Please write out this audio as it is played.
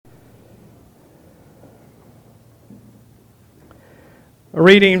A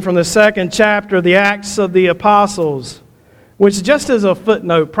reading from the second chapter of the Acts of the Apostles, which just as a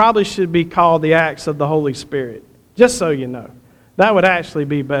footnote probably should be called the Acts of the Holy Spirit, just so you know. That would actually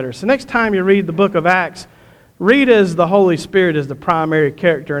be better. So next time you read the book of Acts, read as the Holy Spirit is the primary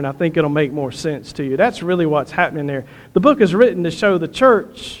character, and I think it'll make more sense to you. That's really what's happening there. The book is written to show the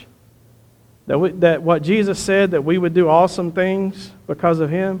church that what Jesus said, that we would do awesome things because of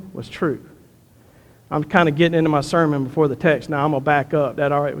Him, was true. I'm kind of getting into my sermon before the text. Now I'm going to back up.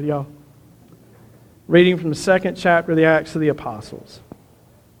 That all right with y'all? Reading from the second chapter of the Acts of the Apostles.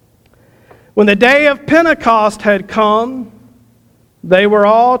 When the day of Pentecost had come, they were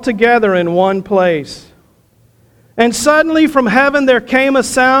all together in one place. And suddenly from heaven there came a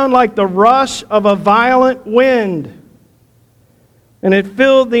sound like the rush of a violent wind, and it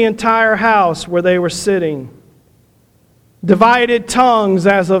filled the entire house where they were sitting. Divided tongues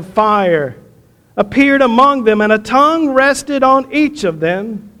as of fire appeared among them, and a tongue rested on each of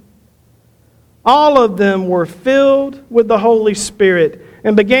them. All of them were filled with the Holy Spirit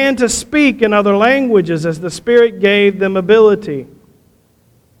and began to speak in other languages as the Spirit gave them ability.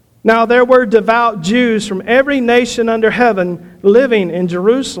 Now there were devout Jews from every nation under heaven living in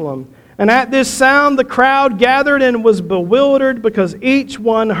Jerusalem. And at this sound the crowd gathered and was bewildered because each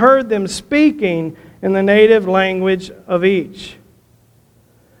one heard them speaking in the native language of each.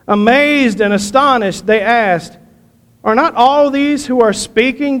 Amazed and astonished, they asked, "Are not all these who are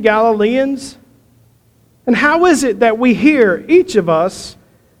speaking Galileans? And how is it that we hear, each of us,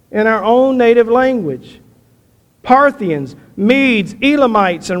 in our own native language? Parthians, Medes,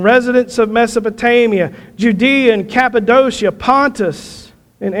 Elamites, and residents of Mesopotamia, Judea and Cappadocia, Pontus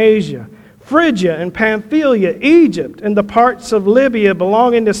and Asia, Phrygia and Pamphylia, Egypt, and the parts of Libya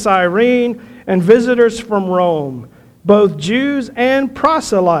belonging to Cyrene, and visitors from Rome, both Jews and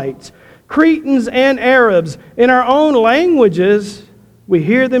proselytes, Cretans and Arabs. In our own languages, we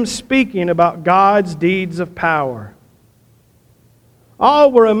hear them speaking about God's deeds of power."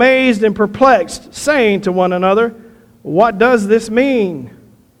 All were amazed and perplexed, saying to one another, "What does this mean?"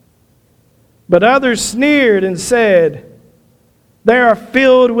 But others sneered and said, "They are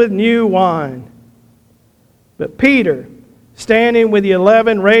filled with new wine." But Peter, standing with the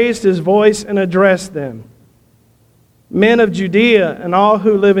 11, raised his voice and addressed them. "Men of Judea and all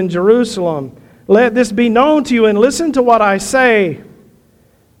who live in Jerusalem, let this be known to you, and listen to what I say.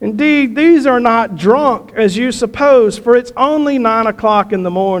 Indeed, these are not drunk, as you suppose, for it's only 9 o'clock in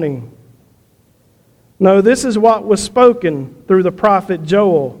the morning. No, this is what was spoken through the prophet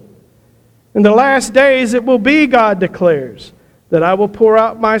Joel. In the last days it will be, God declares, that I will pour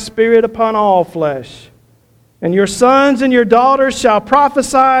out my Spirit upon all flesh. And your sons and your daughters shall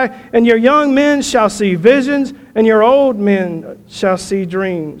prophesy, and your young men shall see visions, and your old men shall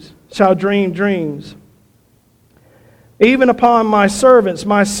dream dreams. Even upon my servants,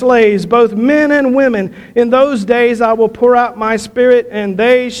 my slaves, both men and women, in those days I will pour out my Spirit, and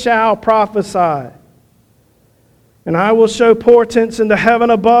they shall prophesy. And I will show portents in the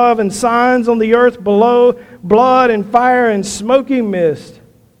heaven above and signs on the earth below, blood and fire and smoky mist.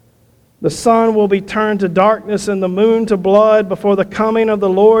 The sun will be turned to darkness and the moon to blood before the coming of the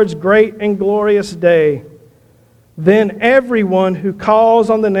Lord's great and glorious day. Then everyone who calls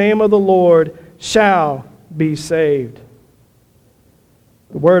on the name of the Lord shall be saved."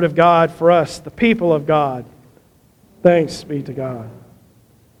 The word of God for us, the people of God. Thanks be to God.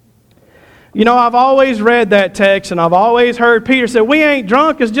 You know, I've always read that text, and I've always heard Peter say, "We ain't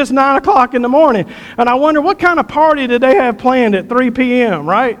drunk, it's just 9 o'clock in the morning." And I wonder, what kind of party did they have planned at 3 p.m.,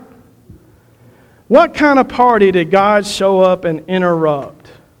 right? What kind of party did God show up and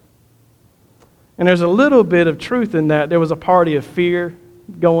interrupt? And there's a little bit of truth in that. There was a party of fear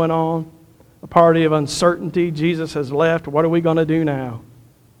going on, a party of uncertainty. Jesus has left. What are we going to do now?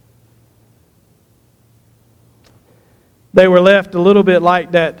 They were left a little bit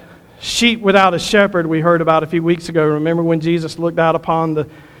like that sheep without a shepherd we heard about a few weeks ago. Remember when Jesus looked out upon the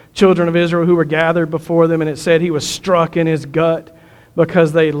children of Israel who were gathered before them, and it said he was struck in his gut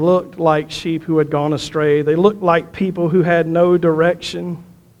because they looked like sheep who had gone astray. They looked like people who had no direction.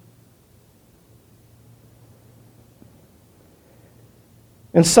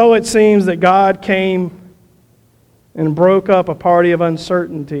 And so it seems that God came and broke up a party of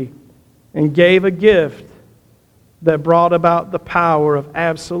uncertainty and gave a gift that brought about the power of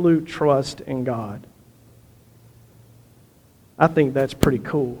absolute trust in God. I think that's pretty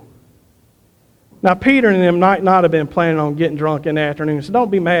cool. Now, Peter and them might not have been planning on getting drunk in the afternoon, so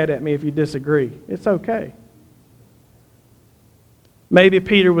don't be mad at me if you disagree. It's okay. Maybe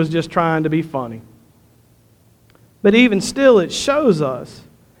Peter was just trying to be funny. But even still, it shows us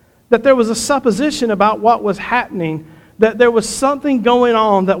that there was a supposition about what was happening that there was something going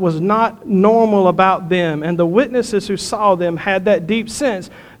on that was not normal about them. And the witnesses who saw them had that deep sense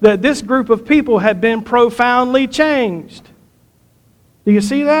that this group of people had been profoundly changed. Do you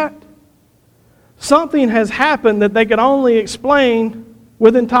see that? Something has happened that they could only explain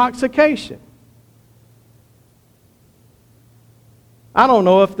with intoxication. I don't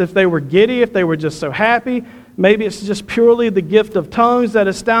know if they were giddy, if they were just so happy. Maybe it's just purely the gift of tongues that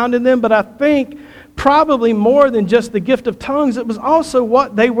astounded them. But I think probably more than just the gift of tongues, it was also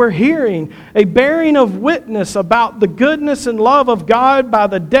what they were hearing. A bearing of witness about the goodness and love of God by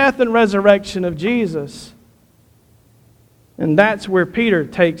the death and resurrection of Jesus. And that's where Peter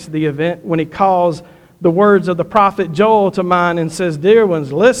takes the event when he calls the words of the prophet Joel to mind and says, "Dear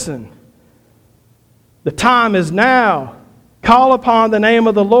ones, listen. The time is now. Call upon the name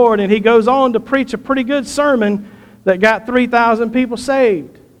of the Lord." And he goes on to preach a pretty good sermon that got 3,000 people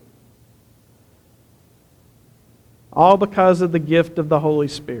saved. All because of the gift of the Holy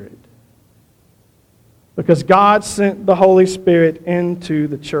Spirit. Because God sent the Holy Spirit into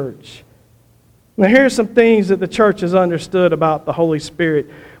the church. Now here's some things that the church has understood about the Holy Spirit.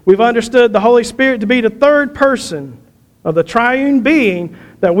 We've understood the Holy Spirit to be the third person of the triune being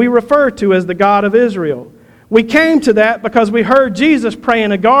that we refer to as the God of Israel. We came to that because we heard Jesus pray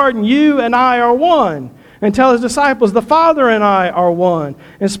in a garden, "You and I are one," and tell his disciples, "The Father and I are one,"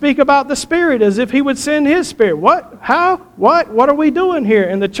 and speak about the Spirit as if he would send his Spirit. What? How? What are we doing here?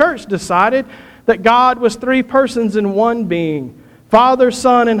 And the church decided that God was three persons in one being, Father,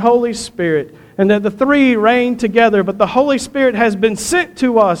 Son, and Holy Spirit, and that the three reign together. But the Holy Spirit has been sent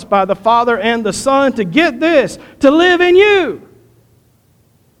to us by the Father and the Son to get this, to live in you.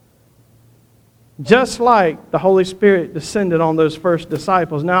 Just like the Holy Spirit descended on those first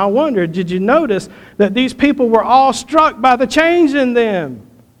disciples. Now I wonder, did you notice that these people were all struck by the change in them?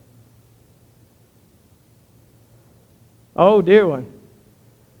 Oh, dear one.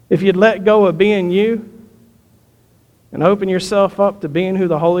 If you'd let go of being you and open yourself up to being who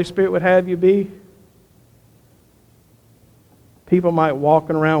the Holy Spirit would have you be, people might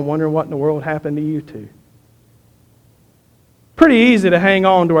walking around wondering what in the world happened to you too. Pretty easy to hang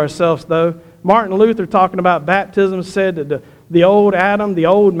on to ourselves, though. Martin Luther, talking about baptism, said that the old Adam, the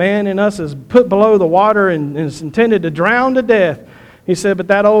old man in us, is put below the water and is intended to drown to death. He said, but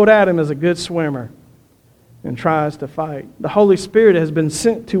that old Adam is a good swimmer and tries to fight. The Holy Spirit has been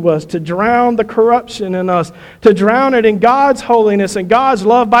sent to us to drown the corruption in us, to drown it in God's holiness and God's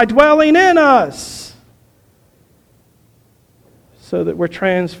love by dwelling in us, so that we're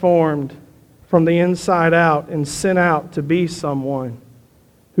transformed from the inside out and sent out to be someone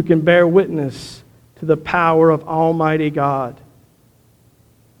who can bear witness to the power of Almighty God.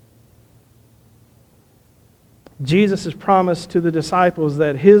 Jesus has promised to the disciples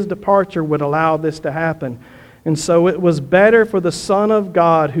that his departure would allow this to happen. And so it was better for the Son of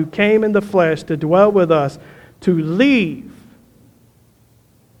God who came in the flesh to dwell with us to leave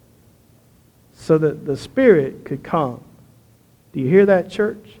so that the Spirit could come. Do you hear that,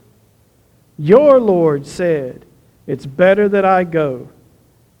 church? Your Lord said, it's better that I go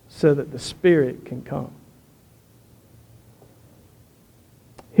so that the Spirit can come.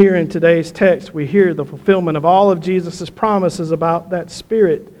 Here in today's text, we hear the fulfillment of all of Jesus' promises about that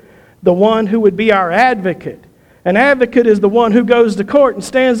Spirit, the one who would be our advocate. An advocate is the one who goes to court and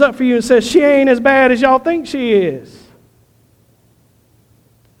stands up for you and says, she ain't as bad as y'all think she is.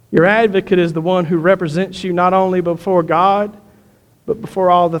 Your advocate is the one who represents you not only before God, but before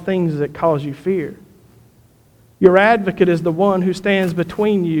all the things that cause you fear. Your advocate is the one who stands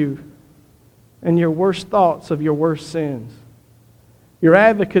between you and your worst thoughts of your worst sins. Your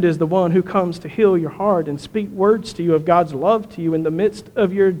advocate is the one who comes to heal your heart and speak words to you of God's love to you in the midst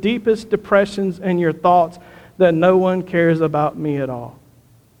of your deepest depressions and your thoughts that no one cares about me at all.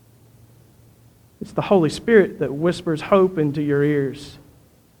 It's the Holy Spirit that whispers hope into your ears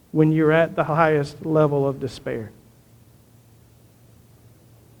when you're at the highest level of despair.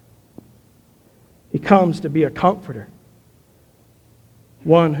 He comes to be a comforter,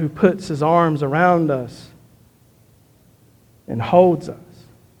 one who puts his arms around us and holds us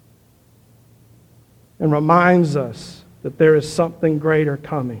and reminds us that there is something greater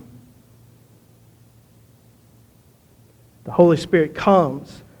coming. The Holy Spirit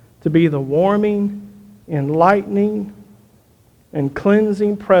comes to be the warming, enlightening, and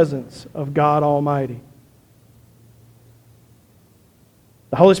cleansing presence of God Almighty.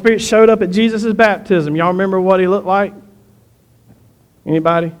 The Holy Spirit showed up at Jesus' baptism. Y'all remember what he looked like?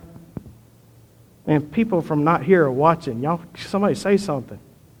 Anybody? And people from not here are watching. Y'all, somebody say something.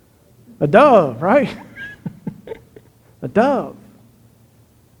 A dove, right? A dove.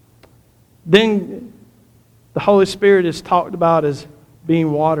 Then The Holy Spirit is talked about as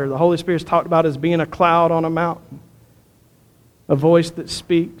being water. The Holy Spirit is talked about as being a cloud on a mountain. A voice that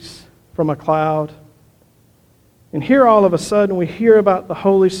speaks from a cloud. And here all of a sudden we hear about the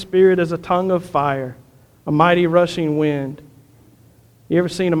Holy Spirit as a tongue of fire, a mighty rushing wind. You ever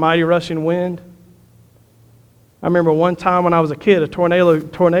seen a mighty rushing wind? I remember one time when I was a kid, a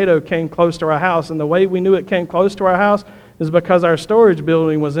tornado came close to our house, and the way we knew it came close to our house is because our storage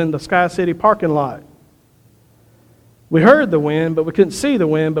building was in the Sky City parking lot. We heard the wind, but we couldn't see the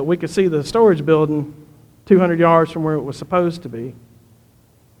wind, but we could see the storage building 200 yards from where it was supposed to be.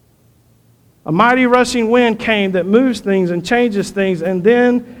 A mighty rushing wind came that moves things and changes things, and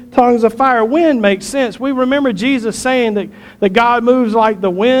then tongues of fire. Wind makes sense. We remember Jesus saying that God moves like the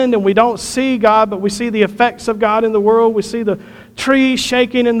wind, and we don't see God, but we see the effects of God in the world. We see the trees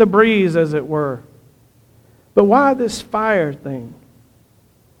shaking in the breeze, as it were. But why this fire thing?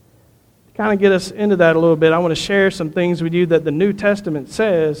 To kind of get us into that a little bit, I want to share some things with you that the New Testament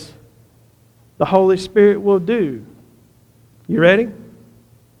says the Holy Spirit will do. You ready?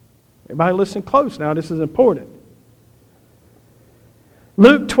 Everybody listen close now. This is important.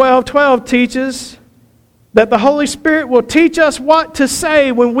 Luke 12:12 teaches that the Holy Spirit will teach us what to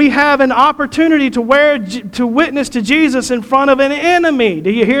say when we have an opportunity to witness to Jesus in front of an enemy. Do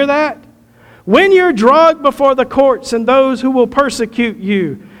you hear that? When you're dragged before the courts and those who will persecute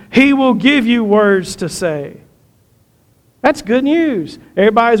you, He will give you words to say. That's good news.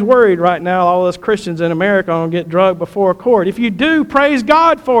 Everybody's worried right now, all us Christians in America, are going to get drugged before a court. If you do, praise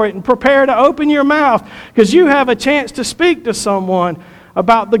God for it and prepare to open your mouth, because you have a chance to speak to someone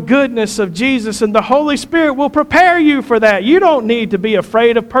about the goodness of Jesus, and the Holy Spirit will prepare you for that. You don't need to be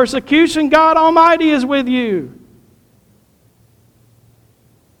afraid of persecution. God Almighty is with you.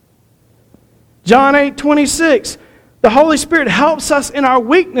 John 8:26. The Holy Spirit helps us in our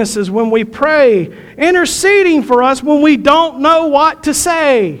weaknesses when we pray, interceding for us when we don't know what to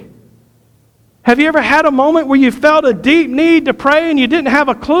say. Have you ever had a moment where you felt a deep need to pray and you didn't have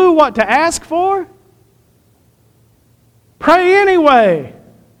a clue what to ask for? Pray anyway.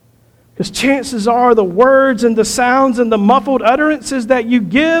 Because chances are the words and the sounds and the muffled utterances that you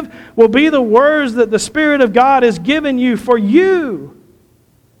give will be the words that the Spirit of God has given you for you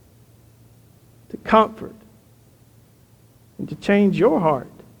to comfort and to change your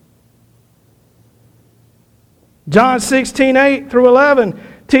heart. John 16:8-11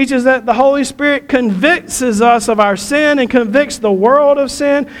 teaches that the Holy Spirit convicts us of our sin and convicts the world of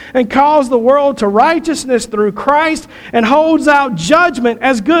sin and calls the world to righteousness through Christ and holds out judgment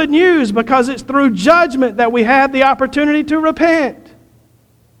as good news, because it's through judgment that we have the opportunity to repent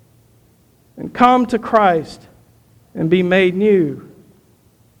and come to Christ and be made new.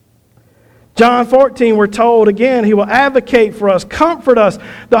 John 14, we're told again, He will advocate for us, comfort us.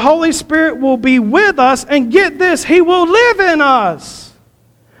 The Holy Spirit will be with us, and get this, He will live in us.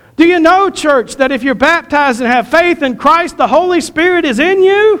 Do you know, church, that if you're baptized and have faith in Christ, the Holy Spirit is in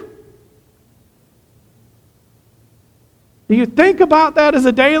you? Do you think about that as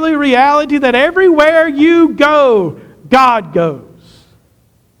a daily reality, that everywhere you go, God goes?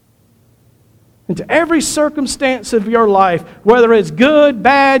 Into every circumstance of your life, whether it's good,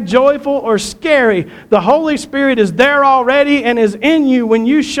 bad, joyful, or scary, the Holy Spirit is there already and is in you when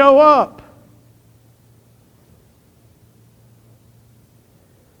you show up.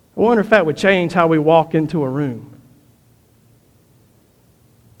 I wonder if that would change how we walk into a room.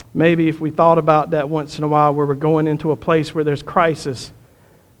 Maybe if we thought about that once in a while, where we're going into a place where there's crisis,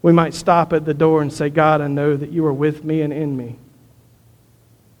 we might stop at the door and say, God, I know that you are with me and in me.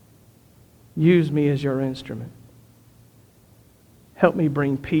 Use me as your instrument. Help me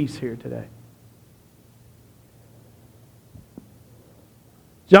bring peace here today.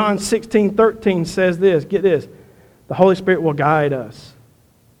 John 16:13 says this. Get this. The Holy Spirit will guide us.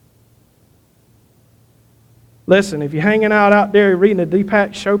 Listen, if you're hanging out there reading a Deepak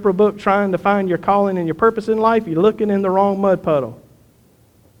Chopra book trying to find your calling and your purpose in life, you're looking in the wrong mud puddle.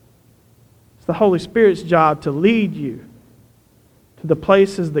 It's the Holy Spirit's job to lead you to the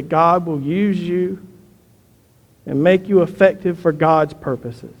places that God will use you and make you effective for God's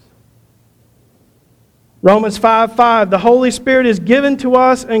purposes. Romans 5:5, the Holy Spirit is given to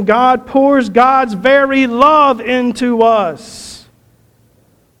us, and God pours God's very love into us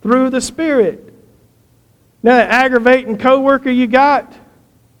through the Spirit. Now, that aggravating coworker you got,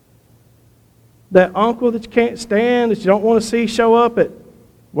 that uncle that you can't stand, that you don't want to see show up at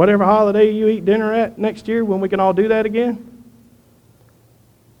whatever holiday you eat dinner at next year when we can all do that again.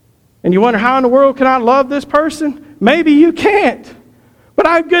 And you wonder, how in the world can I love this person? Maybe you can't. But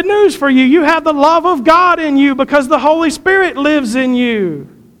I have good news for you. You have the love of God in you because the Holy Spirit lives in you.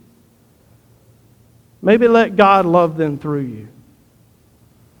 Maybe let God love them through you.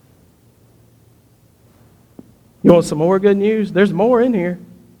 You want some more good news? There's more in here.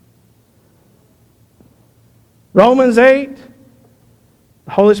 Romans 8,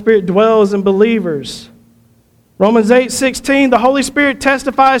 the Holy Spirit dwells in believers. Romans 8:16, the Holy Spirit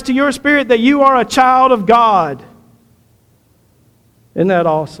testifies to your spirit that you are a child of God. Isn't that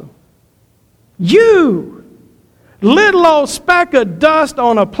awesome? You, little old speck of dust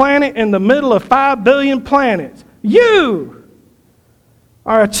on a planet in the middle of 5 billion planets, you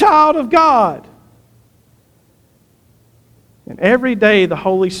are a child of God. And every day the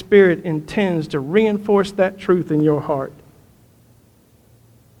Holy Spirit intends to reinforce that truth in your heart.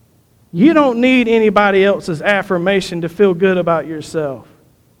 You don't need anybody else's affirmation to feel good about yourself.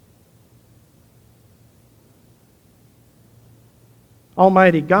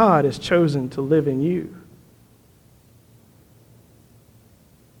 Almighty God has chosen to live in you.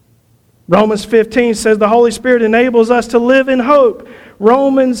 Romans 15 says the Holy Spirit enables us to live in hope.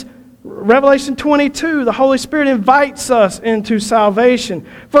 Revelation 22, the Holy Spirit invites us into salvation.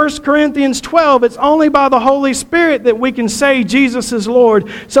 1 Corinthians 12, it's only by the Holy Spirit that we can say Jesus is Lord.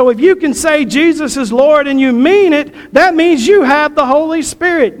 So if you can say Jesus is Lord and you mean it, that means you have the Holy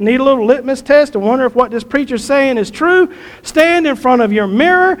Spirit. Need a little litmus test to wonder if what this preacher's saying is true? Stand in front of your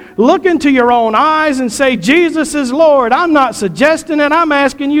mirror, look into your own eyes and say Jesus is Lord. I'm not suggesting it, I'm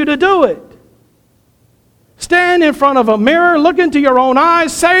asking you to do it. Stand in front of a mirror, look into your own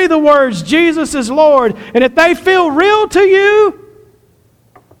eyes, say the words, Jesus is Lord. And if they feel real to you,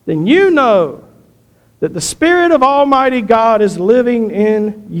 then you know that the Spirit of Almighty God is living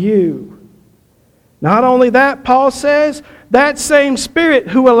in you. Not only that, Paul says, that same Spirit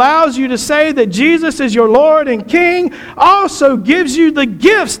who allows you to say that Jesus is your Lord and King also gives you the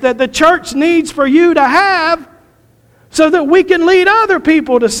gifts that the church needs for you to have so that we can lead other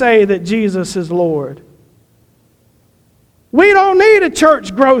people to say that Jesus is Lord. We don't need a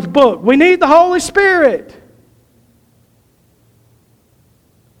church growth book. We need the Holy Spirit.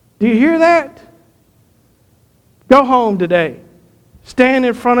 Do you hear that? Go home today. Stand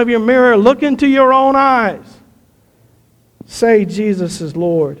in front of your mirror. Look into your own eyes. Say Jesus is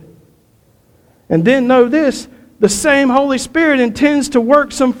Lord. And then know this, the same Holy Spirit intends to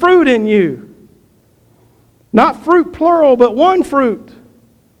work some fruit in you. Not fruit plural, but one fruit.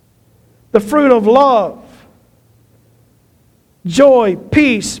 The fruit of love. Joy,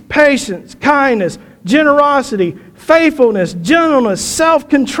 peace, patience, kindness, generosity, faithfulness, gentleness,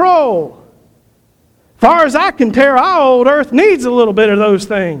 self-control. Far as I can tell, our old earth needs a little bit of those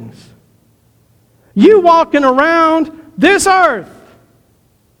things. You walking around this earth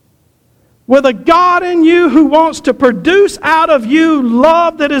with a God in you who wants to produce out of you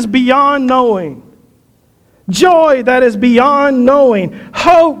love that is beyond knowing, joy that is beyond knowing,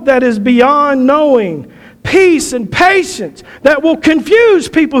 hope that is beyond knowing, peace and patience that will confuse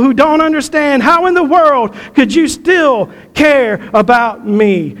people who don't understand how in the world could you still care about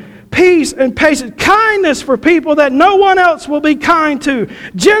me. Peace and patience, kindness for people that no one else will be kind to,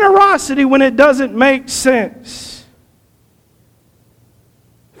 generosity when it doesn't make sense,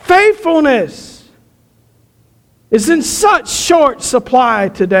 faithfulness is in such short supply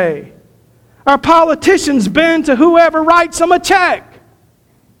today. Our politicians bend to whoever writes them a check.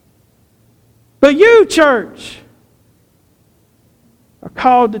 But you, church, are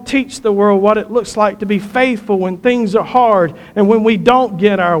called to teach the world what it looks like to be faithful when things are hard and when we don't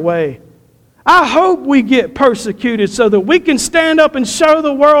get our way. I hope we get persecuted so that we can stand up and show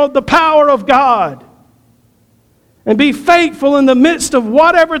the world the power of God and be faithful in the midst of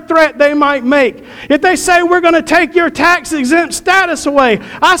whatever threat they might make. If they say we're going to take your tax-exempt status away,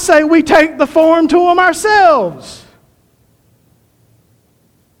 I say we take the form to them ourselves.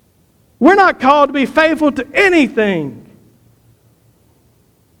 We're not called to be faithful to anything.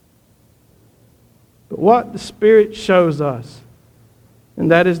 But what the Spirit shows us,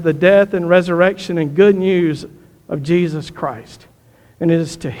 and that is the death and resurrection and good news of Jesus Christ. And it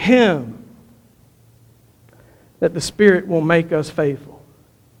is to Him that the Spirit will make us faithful.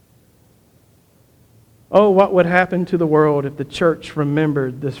 Oh, what would happen to the world if the church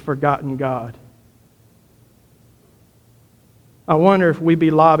remembered this forgotten God? I wonder if we'd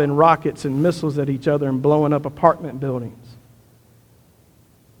be lobbing rockets and missiles at each other and blowing up apartment buildings.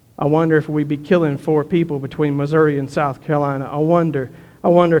 I wonder if we'd be killing 4 people between Missouri and South Carolina. I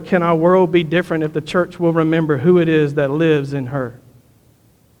wonder, can our world be different if the church will remember who it is that lives in her?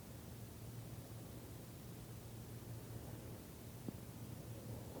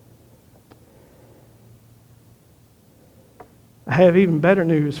 I have even better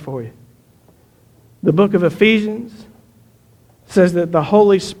news for you. The book of Ephesians says that the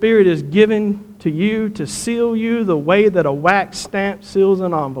Holy Spirit is given to you to seal you the way that a wax stamp seals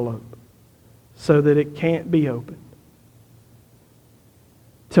an envelope, so that it can't be opened.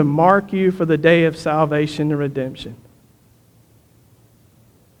 To mark you for the day of salvation and redemption.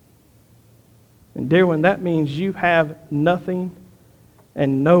 And dear one, that means you have nothing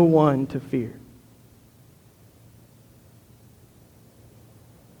and no one to fear.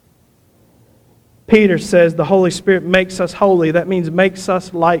 Peter says the Holy Spirit makes us holy. That means makes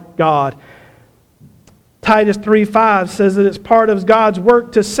us like God. Titus 3:5 says that it's part of God's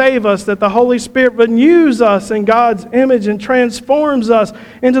work to save us, that the Holy Spirit renews us in God's image and transforms us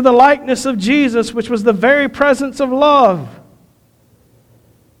into the likeness of Jesus, which was the very presence of love.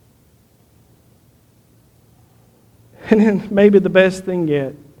 And then maybe the best thing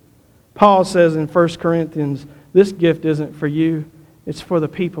yet, Paul says in 1 Corinthians, this gift isn't for you, it's for the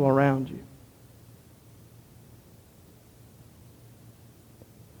people around you.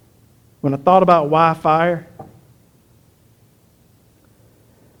 When I thought about why fire,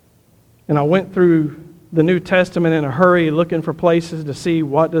 and I went through the New Testament in a hurry looking for places to see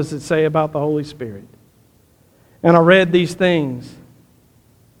what does it say about the Holy Spirit. And I read these things,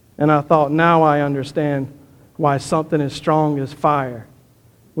 and I thought, now I understand why something as strong as fire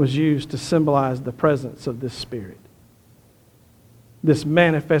was used to symbolize the presence of this Spirit. This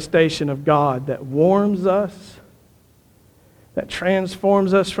manifestation of God that warms us, that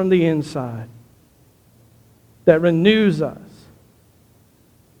transforms us from the inside, that renews us.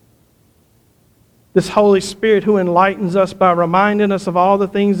 This Holy Spirit who enlightens us by reminding us of all the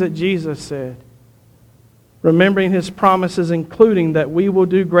things that Jesus said, remembering His promises, including that we will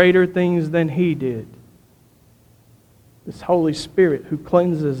do greater things than He did. This Holy Spirit who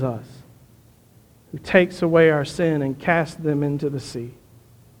cleanses us, who takes away our sin and casts them into the sea,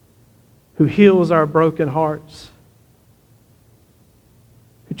 who heals our broken hearts,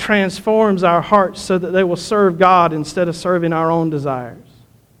 who transforms our hearts so that they will serve God instead of serving our own desires.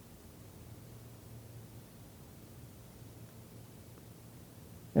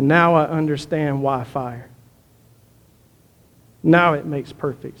 And now I understand why fire. Now it makes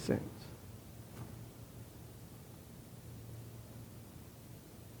perfect sense.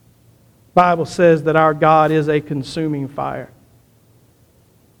 The Bible says that our God is a consuming fire.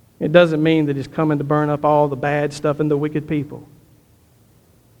 It doesn't mean that He's coming to burn up all the bad stuff and the wicked people.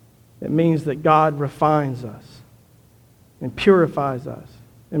 It means that God refines us and purifies us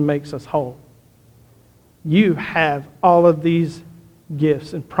and makes us whole. You have all of these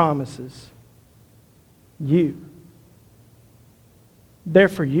gifts and promises. You. They're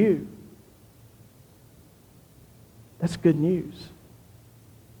for you. That's good news.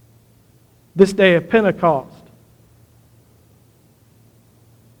 This day of Pentecost,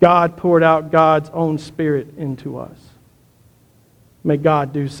 God poured out God's own Spirit into us. May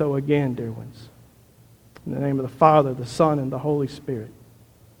God do so again, dear ones. In the name of the Father, the Son, and the Holy Spirit.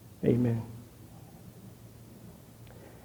 Amen.